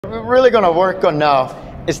we're really going to work on now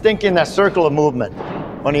is thinking that circular movement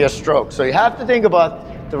on your stroke. So you have to think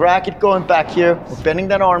about the racket going back here, we're bending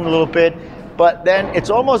that arm a little bit, but then it's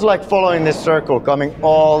almost like following this circle, coming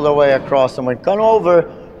all the way across. And when we come over,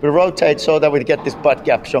 we rotate so that we get this butt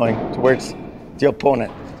gap showing towards the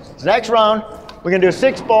opponent. So next round, we're going to do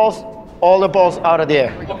 6 balls, all the balls out of the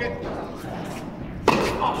air. Okay.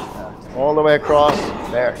 All the way across,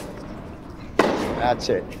 there. That's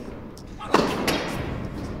it.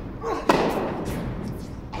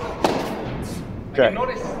 I can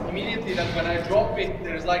notice immediately that when I drop it,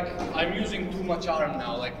 there's like, I'm using too much arm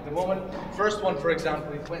now. Like the moment, first one for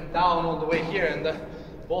example, it went down all the way here and the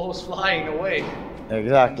ball was flying away.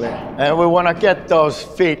 Exactly. And we want to get those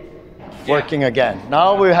feet working again.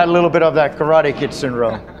 Now we had a little bit of that Karate Kid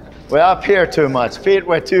syndrome. We're up here too much. Feet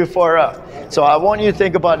were too far up. So I want you to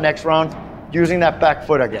think about next round using that back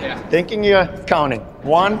foot again. Yeah. Thinking you're counting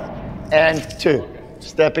 1 and 2.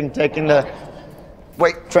 Stepping, taking the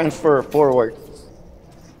weight transfer forward.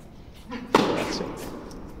 That's it.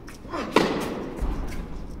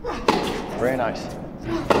 Very nice.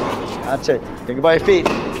 That's it. Think about your feet.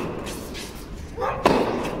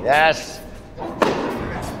 Yes.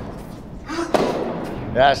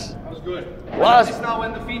 Yes. That was good. Was. Just now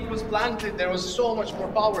when the feet was planted, there was so much more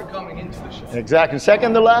power coming into the shot. Exactly.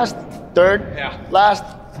 Second to last, third, last,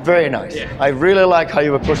 very nice. Yeah. I really like how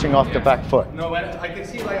you were pushing off the back foot. No, when I can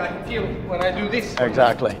see, like I can feel when I do this.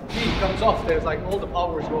 Exactly. Feet comes off. There's like all the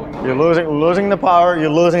power is going. You're losing the power. You're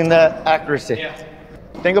losing the accuracy. Yeah.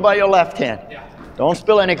 Think about your left hand. Yeah. Don't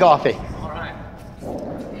spill any coffee. All right.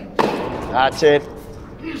 That's it.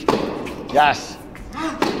 Yes.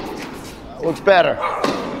 Looks better.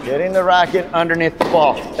 Getting the racket underneath the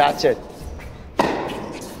ball. That's it.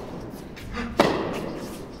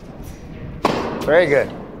 Very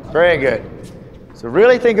good. Very good. So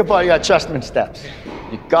really think about your adjustment steps.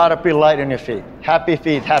 You gotta be light on your feet. Happy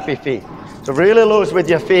feet, happy feet. So really loose with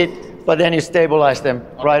your feet, but then you stabilize them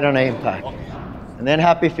right on the impact. And then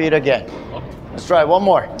happy feet again. Let's try one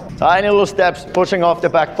more. Tiny little steps, pushing off the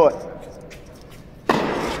back foot.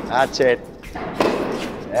 That's it.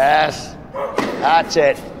 Yes. That's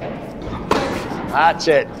it. That's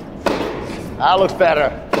it. That looks better.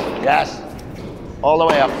 Yes. All the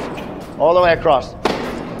way up. All the way across.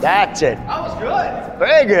 That's it. That was good.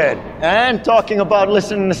 Very good. And talking about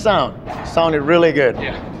listening to sound. Sounded really good.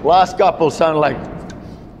 Yeah. Last couple sounded like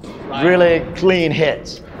really clean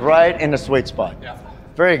hits. Right in the sweet spot. Yeah.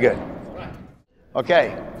 Very good.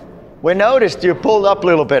 Okay. We noticed you pulled up a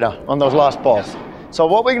little bit on those last balls. So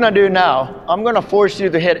what we're going to do now, I'm going to force you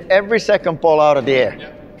to hit every second ball out of the air.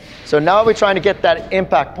 Yeah. So now we're trying to get that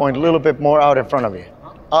impact point a little bit more out in front of you.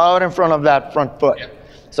 Out in front of that front foot. Yeah.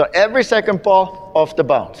 So every second ball off the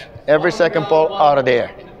bounce. Every second ball out of the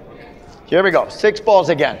air. Here we go. 6 balls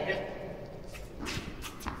again.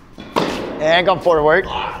 And come forward.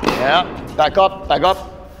 Yeah. Back up, back up.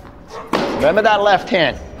 Remember that left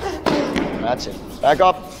hand. That's it. Back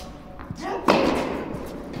up.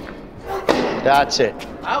 That's it.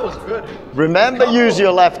 That was good. Remember, use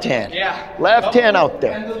your left hand. Yeah. Left hand out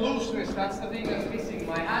there. And the looseness, that's the thing that's missing.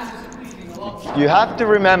 My hand is squeezing a lot. You have to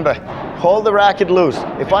remember, hold the racket loose.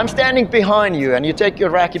 If I'm standing behind you and you take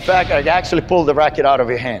your racket back, I actually pull the racket out of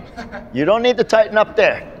your hand. You don't need to tighten up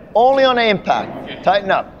there. Only on the impact. Okay.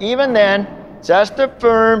 Tighten up. Even then, just a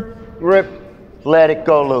firm grip, let it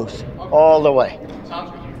go loose. Okay. All the way.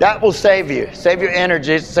 Sounds good. That will save you. Save your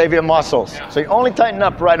energy, save your muscles. Yeah. So you only tighten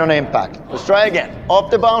up right on the impact. Let's try again. Off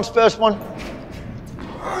the bounce, first one.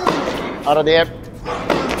 Out of the air.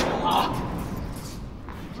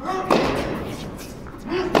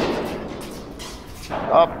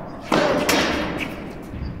 Up.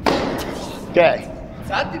 Okay.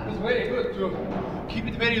 That tip was very good to keep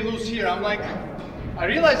it very loose here. I'm like, I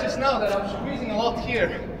realize just now that I'm squeezing a lot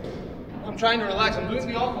here. I'm trying to relax. I'm doing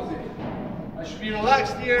the opposite. I should be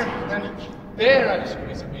relaxed here, and there I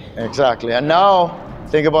squeeze a bit. Exactly. And now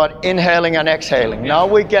think about inhaling and exhaling. Now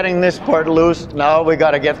we're getting this part loose. Now we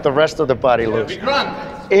got to get the rest of the body loose. Big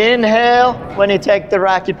run. Inhale when you take the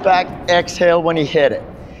racket back. Exhale when you hit it.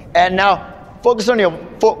 And now focus on your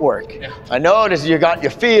footwork. Yeah. I notice you got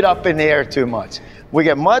your feet up in the air too much. We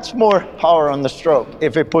get much more power on the stroke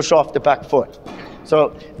if we push off the back foot.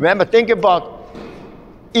 So remember, think about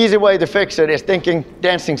easy way to fix it is thinking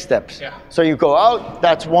dancing steps. Yeah. So you go out,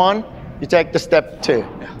 that's 1, you take the step 2.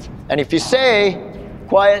 Yeah. And if you say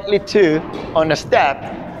quietly 2 on the step,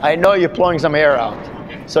 I know you're blowing some air out.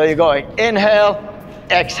 Okay. So you're going inhale,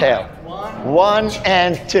 exhale. 1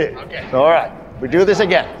 and 2. Okay. All right, we do this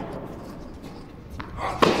again.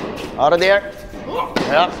 Out of the air.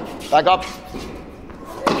 Yeah, back up.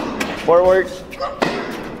 Forward.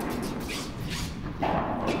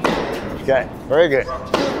 Okay, very good.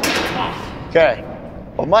 Okay,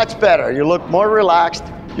 well, much better. You look more relaxed.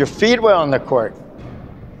 Your feet were on the court.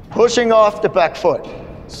 Pushing off the back foot.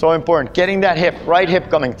 So important. Getting that hip, right hip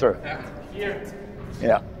coming through. Yeah, here.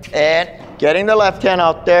 Yeah, and getting the left hand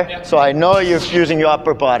out there. Yeah. So I know you're using your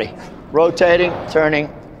upper body. Rotating, turning,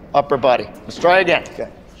 upper body. Let's try again. Okay,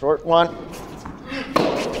 short one.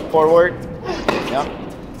 Forward. Yeah.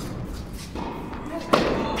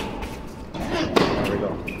 There we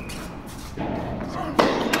go.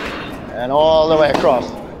 And all the way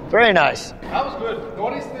across. Very nice. That was good.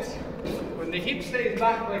 Notice this. When the hip stays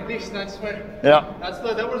back like this, that's where. Yeah.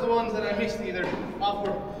 That was the ones that I missed, either up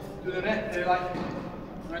or to the net. They're like,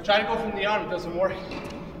 when I try to go from the arm, it doesn't work.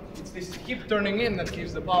 It's this hip turning in that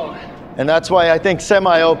gives the power. And that's why I think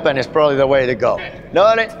semi-open is probably the way to go. Okay.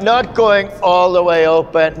 Not going all the way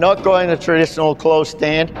open, not going the traditional closed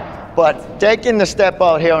stand, but taking the step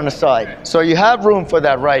out here on the side. Okay. So you have room for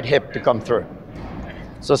that right hip to come through.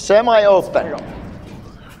 So semi-open.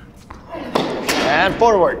 And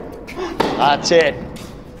forward. That's it.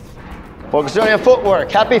 Focus on your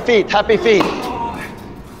footwork. Happy feet, happy feet.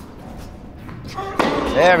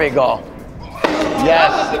 There we go.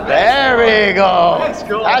 Yes, there we go. Let's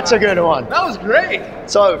go. That's a good one. That was great.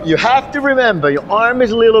 So you have to remember your arm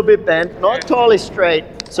is a little bit bent, not totally straight,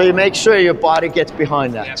 so you make sure your body gets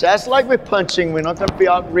behind that. Yeah. Just like with punching, we're not going to be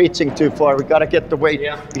out reaching too far. We got to get the weight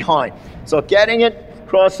behind. So getting it,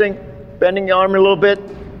 crossing, bending your arm a little bit,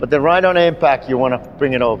 but then right on impact, you want to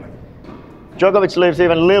bring it over. Djokovic leaves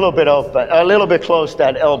even a little bit open, a little bit close to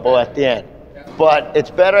that elbow at the end. But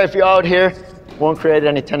it's better if you're out here, won't create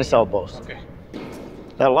any tennis elbows. Okay.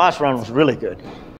 That last round was really good.